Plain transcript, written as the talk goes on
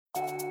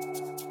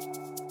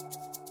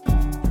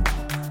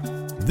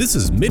This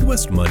is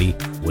Midwest Money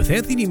with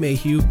Anthony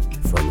Mayhew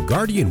from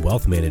Guardian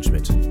Wealth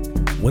Management.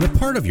 When a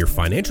part of your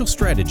financial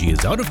strategy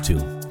is out of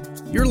tune,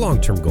 your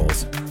long-term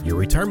goals, your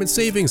retirement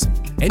savings,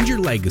 and your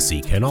legacy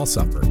can all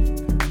suffer.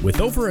 With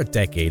over a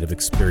decade of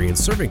experience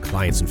serving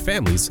clients and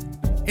families,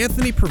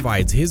 Anthony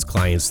provides his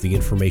clients the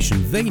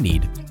information they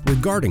need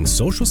regarding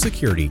Social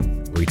Security,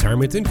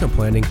 retirement income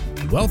planning,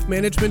 wealth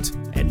management,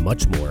 and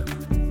much more.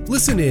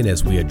 Listen in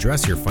as we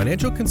address your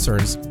financial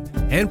concerns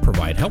and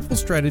provide helpful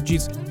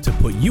strategies to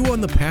put you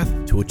on the path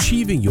to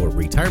achieving your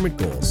retirement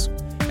goals.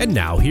 And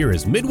now here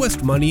is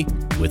Midwest Money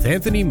with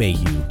Anthony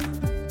Mayhew.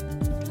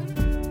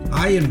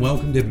 Hi, and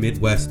welcome to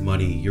Midwest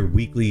Money, your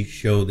weekly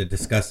show that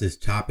discusses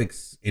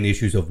topics and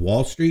issues of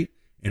Wall Street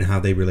and how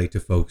they relate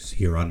to folks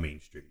here on Main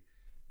Street.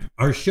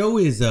 Our show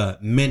is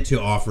meant to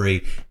offer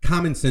a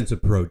common sense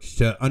approach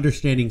to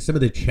understanding some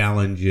of the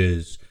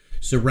challenges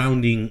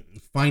surrounding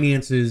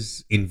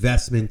finances,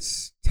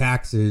 investments,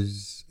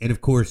 taxes, and of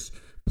course,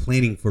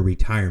 planning for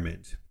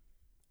retirement.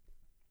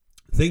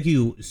 Thank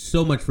you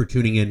so much for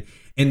tuning in.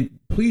 And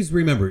please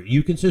remember,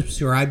 you can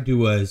subscribe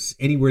to us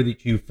anywhere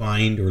that you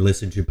find or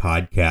listen to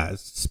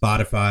podcasts,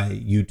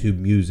 Spotify, YouTube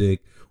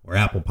Music, or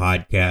Apple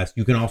Podcasts.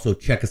 You can also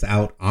check us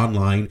out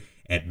online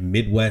at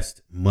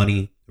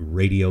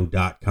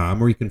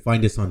MidwestMoneyRadio.com, or you can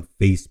find us on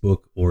Facebook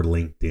or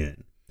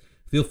LinkedIn.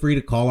 Feel free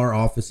to call our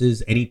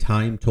offices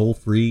anytime, toll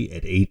free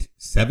at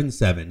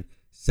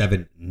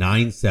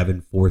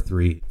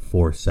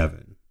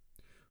 877-797-4347.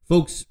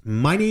 Folks,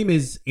 my name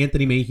is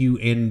Anthony Mayhew,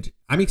 and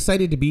I'm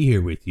excited to be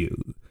here with you.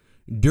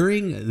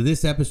 During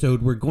this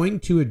episode, we're going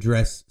to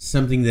address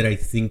something that I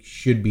think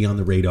should be on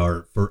the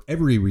radar for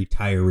every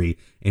retiree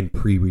and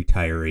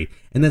pre-retiree,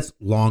 and that's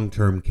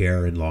long-term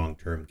care and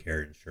long-term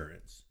care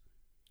insurance.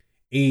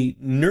 A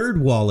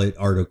NerdWallet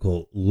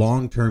article,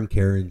 Long-Term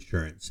Care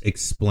Insurance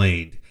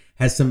Explained,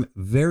 has some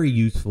very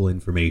useful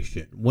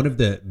information. One of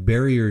the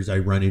barriers I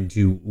run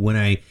into when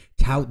I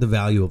tout the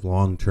value of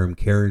long-term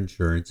care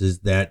insurance is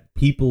that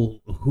people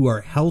who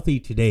are healthy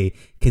today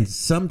can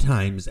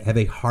sometimes have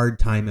a hard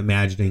time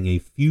imagining a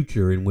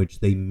future in which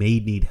they may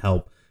need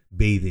help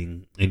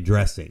bathing and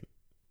dressing.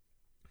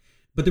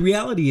 But the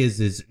reality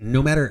is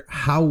no matter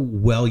how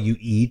well you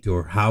eat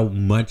or how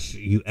much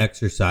you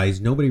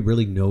exercise, nobody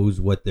really knows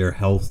what their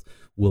health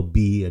will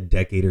be a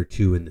decade or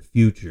two in the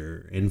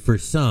future. And for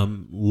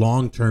some,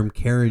 long-term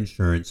care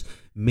insurance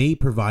may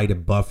provide a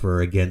buffer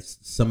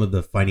against some of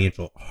the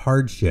financial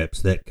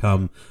hardships that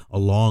come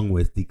along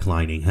with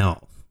declining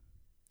health.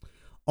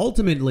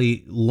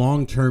 Ultimately,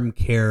 long-term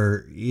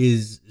care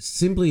is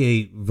simply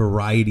a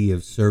variety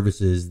of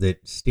services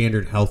that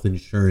standard health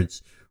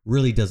insurance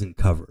really doesn't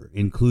cover,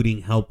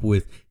 including help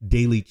with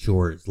daily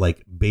chores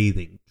like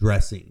bathing,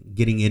 dressing,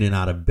 getting in and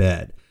out of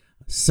bed.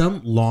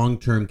 Some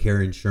long-term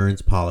care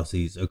insurance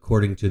policies,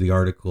 according to the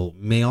article,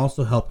 may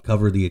also help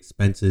cover the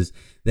expenses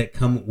that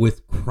come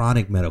with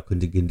chronic medical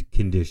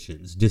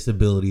conditions,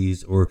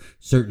 disabilities, or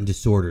certain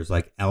disorders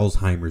like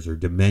Alzheimer's or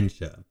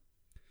dementia.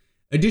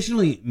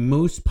 Additionally,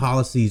 most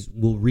policies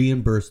will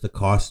reimburse the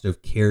cost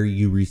of care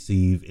you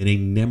receive in a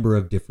number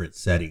of different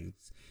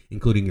settings,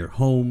 including your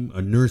home,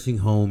 a nursing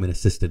home, an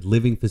assisted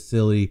living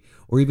facility,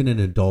 or even an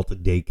adult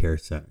daycare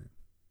center.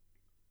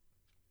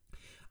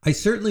 I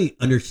certainly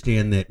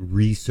understand that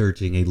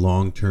researching a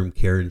long-term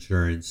care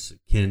insurance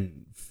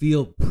can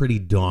feel pretty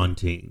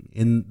daunting,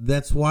 and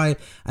that's why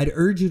I'd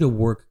urge you to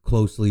work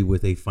closely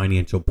with a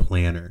financial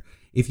planner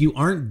if you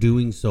aren't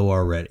doing so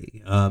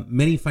already.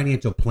 Many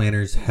financial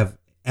planners have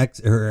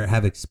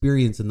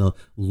experience in the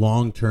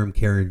long-term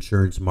care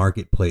insurance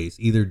marketplace,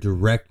 either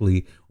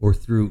directly or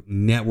through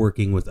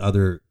networking with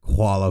other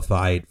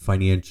qualified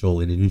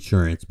financial and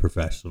insurance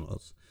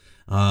professionals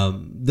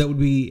that would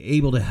be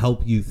able to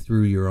help you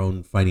through your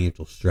own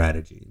financial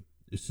strategy.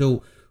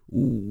 So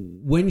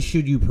when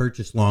should you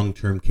purchase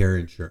long-term care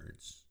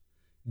insurance?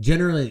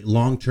 Generally,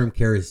 long-term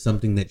care is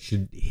something that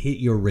should hit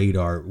your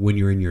radar when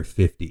you're in your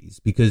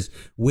 50s, because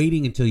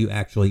waiting until you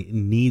actually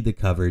need the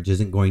coverage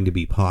isn't going to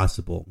be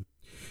possible.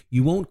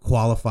 You won't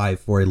qualify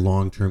for a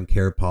long-term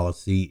care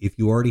policy if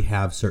you already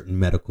have certain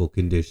medical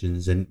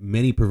conditions, and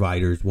many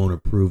providers won't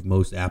approve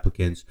most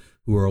applicants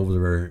who are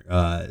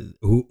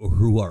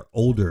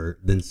older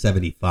than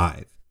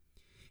 75.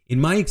 In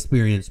my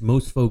experience,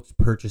 most folks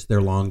purchase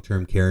their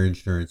long-term care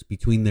insurance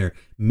between their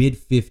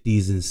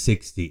mid-50s and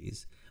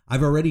 60s.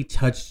 I've already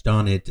touched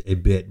on it a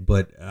bit,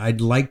 but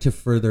I'd like to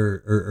further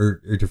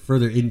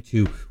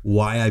into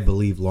why I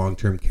believe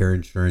long-term care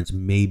insurance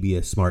may be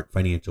a smart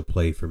financial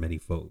play for many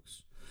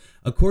folks.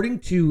 According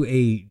to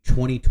a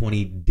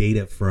 2020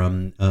 data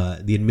from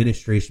the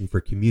Administration for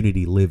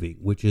Community Living,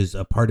 which is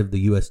a part of the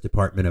U.S.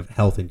 Department of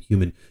Health and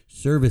Human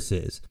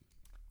Services,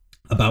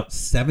 about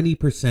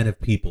 70%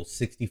 of people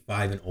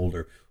 65 and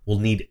older will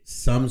need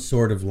some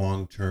sort of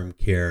long-term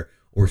care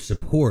or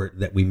support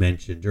that we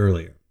mentioned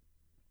earlier.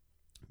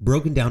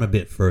 Broken down a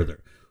bit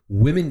further,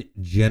 women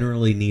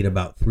generally need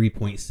about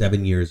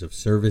 3.7 years of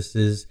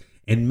services,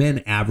 and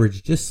men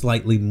average just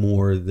slightly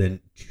more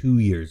than 2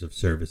 years of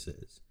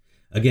services.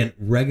 Again,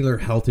 regular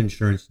health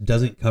insurance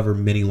doesn't cover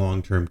many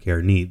long-term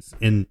care needs.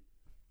 And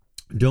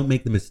don't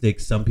make the mistake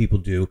some people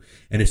do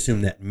and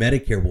assume that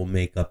Medicare will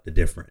make up the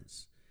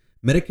difference.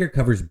 Medicare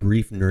covers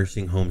brief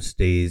nursing home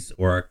stays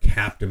or our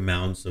capped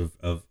amounts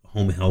of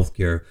home health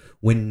care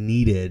when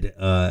needed,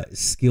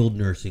 skilled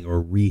nursing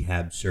or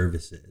rehab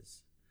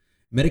services.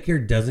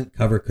 Medicare doesn't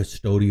cover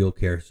custodial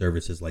care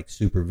services like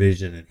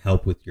supervision and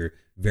help with your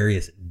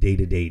various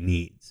day-to-day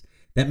needs.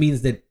 That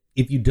means that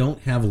if you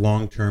don't have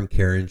long-term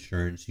care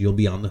insurance, you'll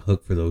be on the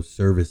hook for those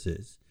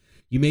services.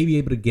 You may be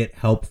able to get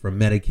help from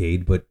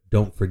Medicaid, but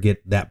don't forget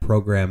that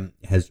program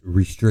has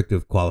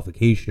restrictive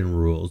qualification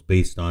rules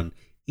based on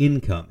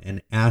income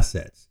and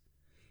assets.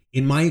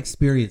 In my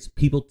experience,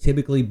 people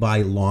typically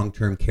buy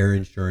long-term care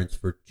insurance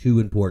for two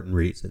important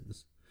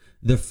reasons.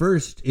 The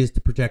first is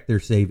to protect their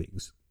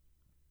savings.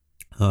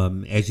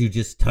 As you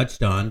just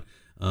touched on,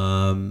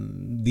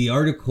 the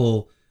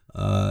article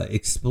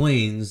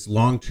explains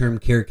long-term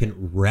care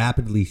can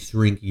rapidly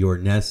shrink your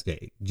nest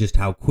egg. Just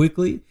how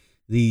quickly?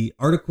 The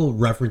article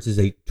references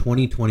a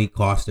 2020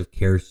 cost of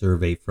care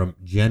survey from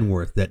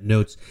Genworth that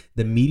notes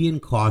the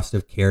median cost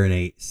of care in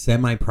a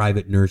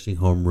semi-private nursing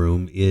home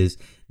room is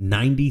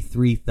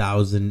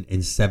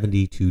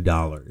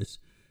 $93,072.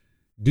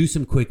 Do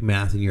some quick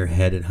math in your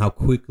head and how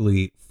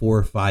quickly 4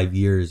 or 5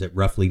 years at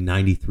roughly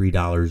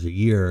 $93 a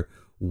year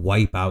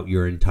wipe out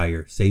your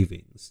entire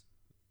savings.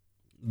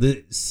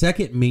 The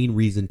second main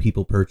reason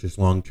people purchase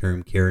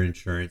long-term care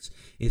insurance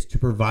is to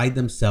provide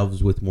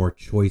themselves with more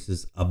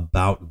choices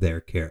about their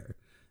care.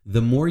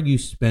 The more you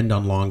spend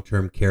on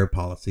long-term care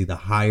policy, the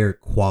higher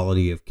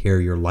quality of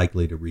care you're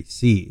likely to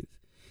receive.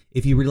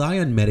 If you rely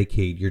on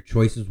Medicaid, your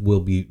choices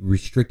will be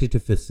restricted to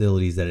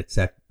facilities that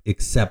accept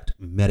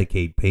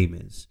Medicaid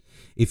payments.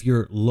 If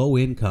you're low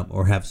income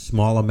or have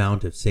small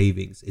amount of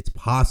savings, it's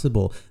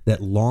possible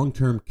that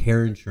long-term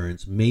care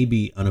insurance may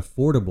be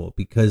unaffordable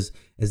because,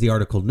 as the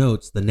article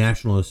notes, the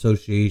National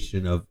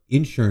Association of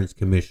Insurance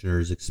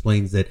Commissioners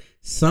explains that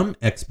some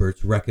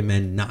experts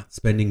recommend not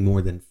spending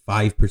more than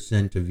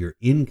 5% of your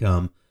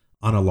income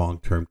on a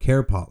long-term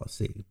care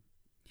policy.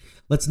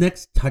 Let's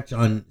next touch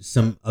on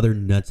some other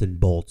nuts and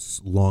bolts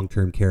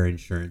long-term care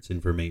insurance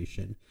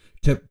information.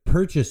 To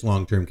purchase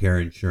long-term care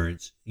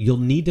insurance, you'll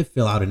need to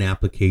fill out an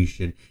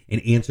application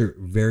and answer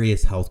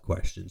various health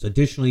questions.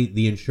 Additionally,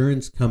 the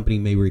insurance company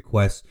may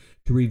request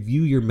to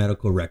review your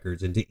medical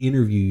records and to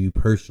interview you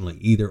personally,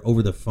 either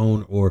over the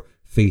phone or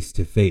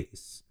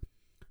face-to-face.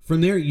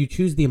 From there, you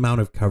choose the amount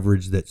of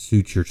coverage that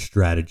suits your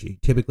strategy.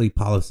 Typically,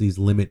 policies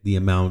limit the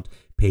amount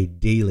paid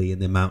daily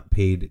and the amount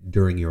paid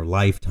during your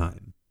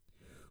lifetime.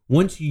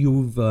 Once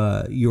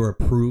you're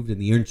approved and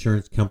the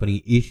insurance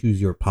company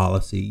issues your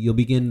policy, you'll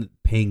begin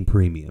paying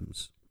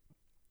premiums.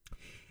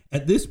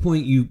 At this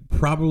point, you're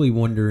probably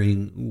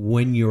wondering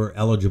when you're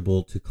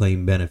eligible to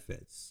claim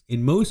benefits.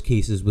 In most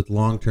cases with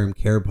long-term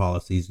care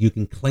policies, you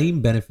can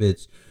claim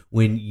benefits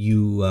when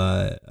you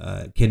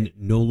can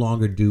no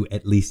longer do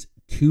at least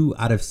 2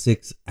 out of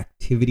 6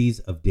 activities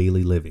of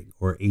daily living,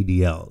 or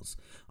ADLs,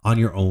 on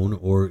your own,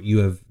 or you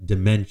have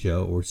dementia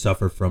or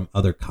suffer from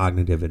other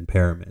cognitive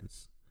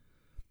impairments.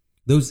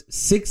 Those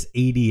 6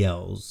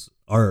 ADLs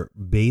are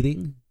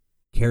bathing,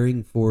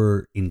 caring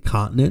for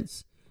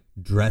incontinence,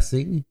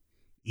 dressing,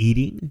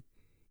 eating,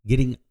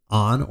 getting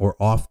on or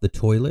off the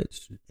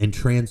toilet, and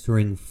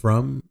transferring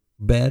from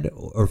bed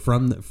or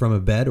from a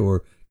bed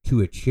or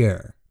to a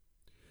chair.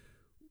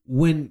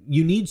 When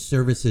you need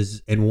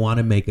services and want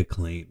to make a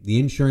claim, the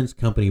insurance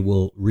company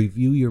will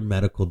review your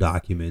medical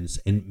documents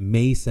and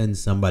may send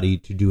somebody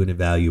to do an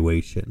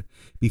evaluation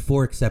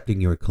before accepting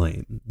your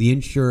claim. The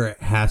insurer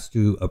has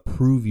to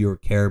approve your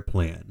care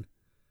plan.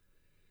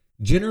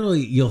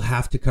 Generally, you'll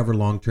have to cover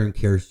long-term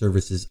care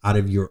services out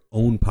of your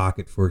own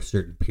pocket for a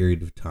certain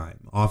period of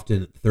time,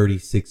 often 30,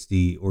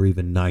 60, or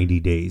even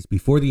 90 days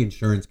before the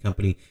insurance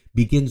company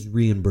begins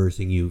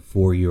reimbursing you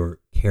for your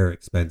care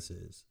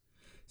expenses.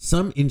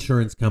 Some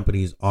insurance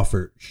companies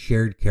offer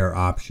shared care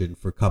option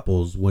for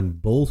couples when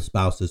both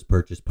spouses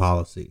purchase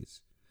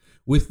policies.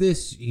 With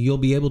this, you'll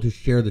be able to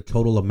share the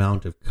total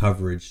amount of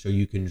coverage so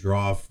you can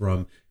draw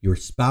from your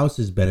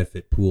spouse's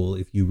benefit pool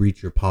if you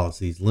reach your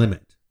policy's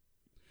limit.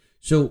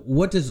 So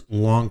what does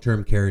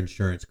long-term care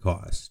insurance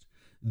cost?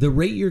 The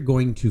rate you're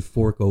going to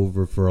fork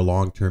over for a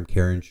long-term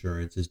care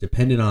insurance is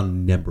dependent on a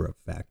number of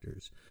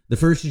factors. The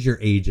first is your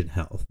age and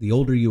health. The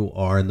older you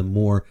are and the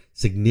more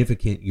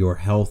significant your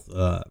health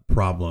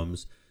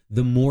problems,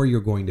 the more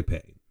you're going to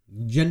pay.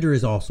 Gender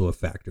is also a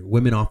factor.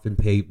 Women often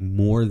pay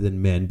more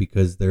than men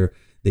because they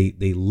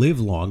live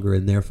longer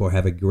and therefore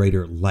have a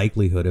greater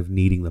likelihood of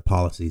needing the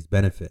policy's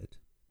benefit.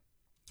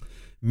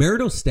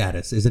 Marital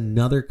status is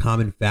another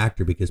common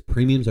factor because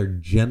premiums are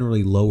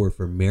generally lower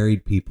for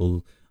married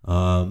people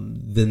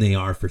than they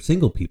are for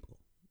single people.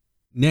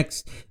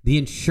 Next, the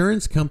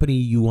insurance company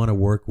you want to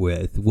work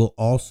with will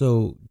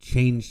also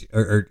change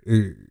or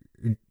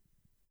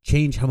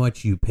change how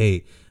much you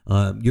pay.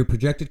 Your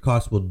projected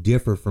costs will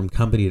differ from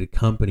company to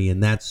company,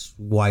 and that's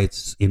why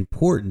it's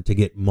important to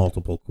get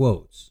multiple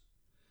quotes.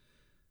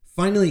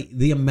 Finally,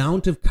 the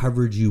amount of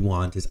coverage you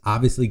want is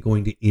obviously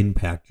going to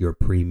impact your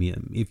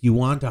premium. If you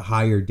want a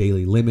higher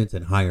daily limits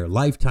and higher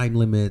lifetime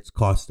limits,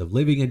 cost of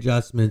living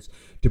adjustments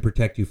to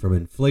protect you from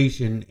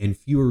inflation, and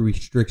fewer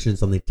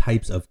restrictions on the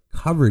types of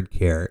covered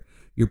care,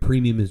 your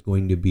premium is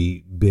going to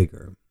be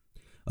bigger.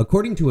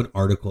 According to an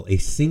article, a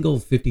single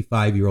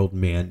 55-year-old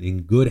man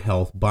in good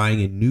health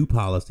buying a new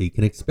policy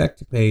can expect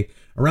to pay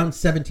around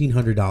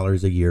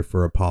 $1,700 a year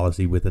for a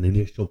policy with an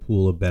initial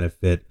pool of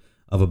benefit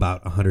of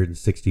about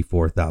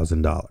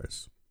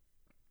 $164,000.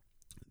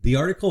 The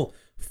article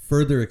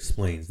further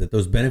explains that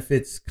those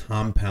benefits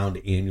compound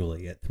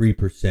annually at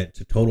 3%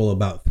 to total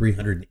about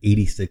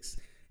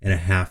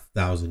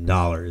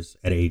 $386,500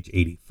 at age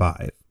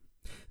 85.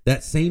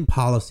 That same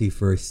policy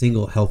for a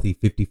single healthy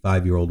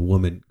 55-year-old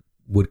woman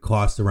would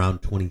cost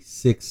around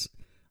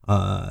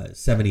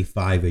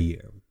 $26.75 a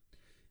year.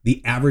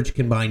 The average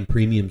combined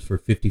premiums for a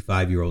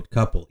 55-year-old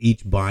couple,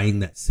 each buying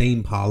that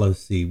same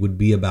policy, would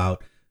be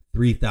about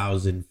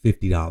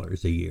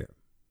 $3,050 a year.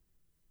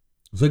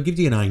 So it gives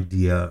you an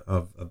idea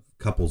of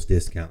couples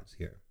discounts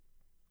here.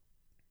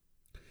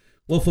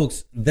 Well,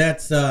 folks,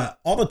 that's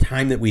all the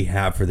time that we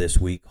have for this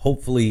week.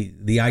 Hopefully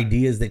the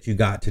ideas that you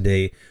got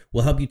today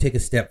will help you take a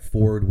step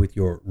forward with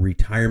your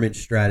retirement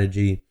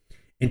strategy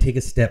and take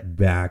a step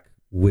back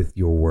with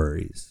your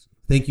worries.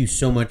 Thank you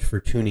so much for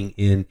tuning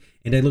in,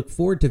 and I look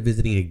forward to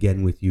visiting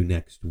again with you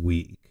next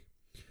week.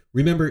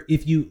 Remember,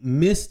 if you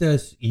missed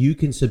us, you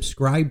can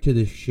subscribe to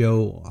the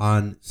show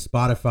on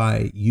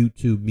Spotify,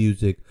 YouTube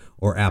Music,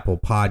 or Apple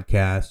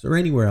Podcasts, or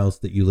anywhere else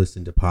that you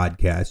listen to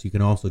podcasts. You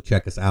can also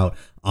check us out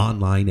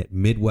online at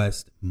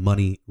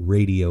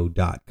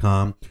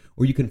MidwestMoneyRadio.com,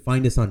 or you can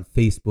find us on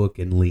Facebook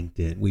and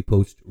LinkedIn. We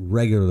post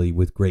regularly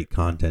with great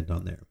content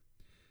on there.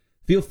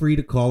 Feel free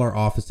to call our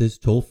offices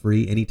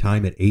toll-free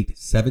anytime at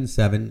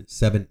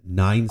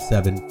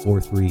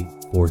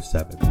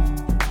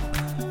 877-797-4347.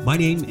 My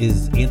name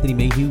is Anthony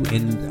Mayhew,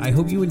 and I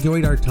hope you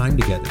enjoyed our time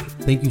together.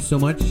 Thank you so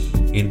much,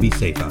 and be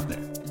safe out there.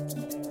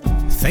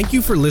 Thank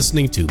you for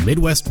listening to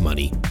Midwest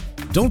Money.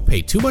 Don't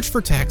pay too much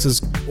for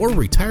taxes or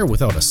retire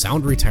without a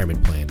sound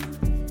retirement plan.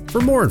 For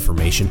more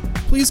information,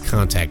 please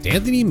contact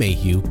Anthony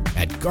Mayhew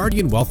at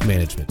Guardian Wealth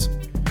Management.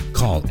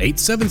 Call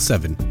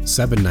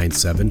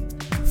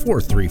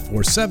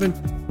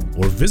 877-797-4347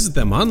 or visit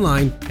them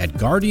online at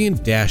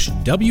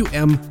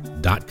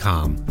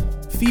guardian-wm.com.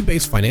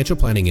 Fee-based financial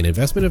planning and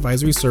investment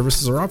advisory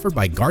services are offered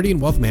by Guardian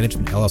Wealth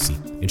Management, LLC.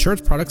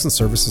 Insurance products and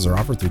services are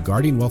offered through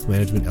Guardian Wealth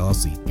Management,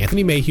 LLC.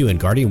 Anthony Mayhew and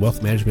Guardian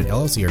Wealth Management,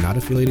 LLC are not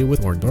affiliated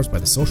with or endorsed by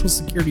the Social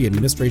Security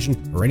Administration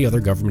or any other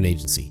government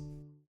agency.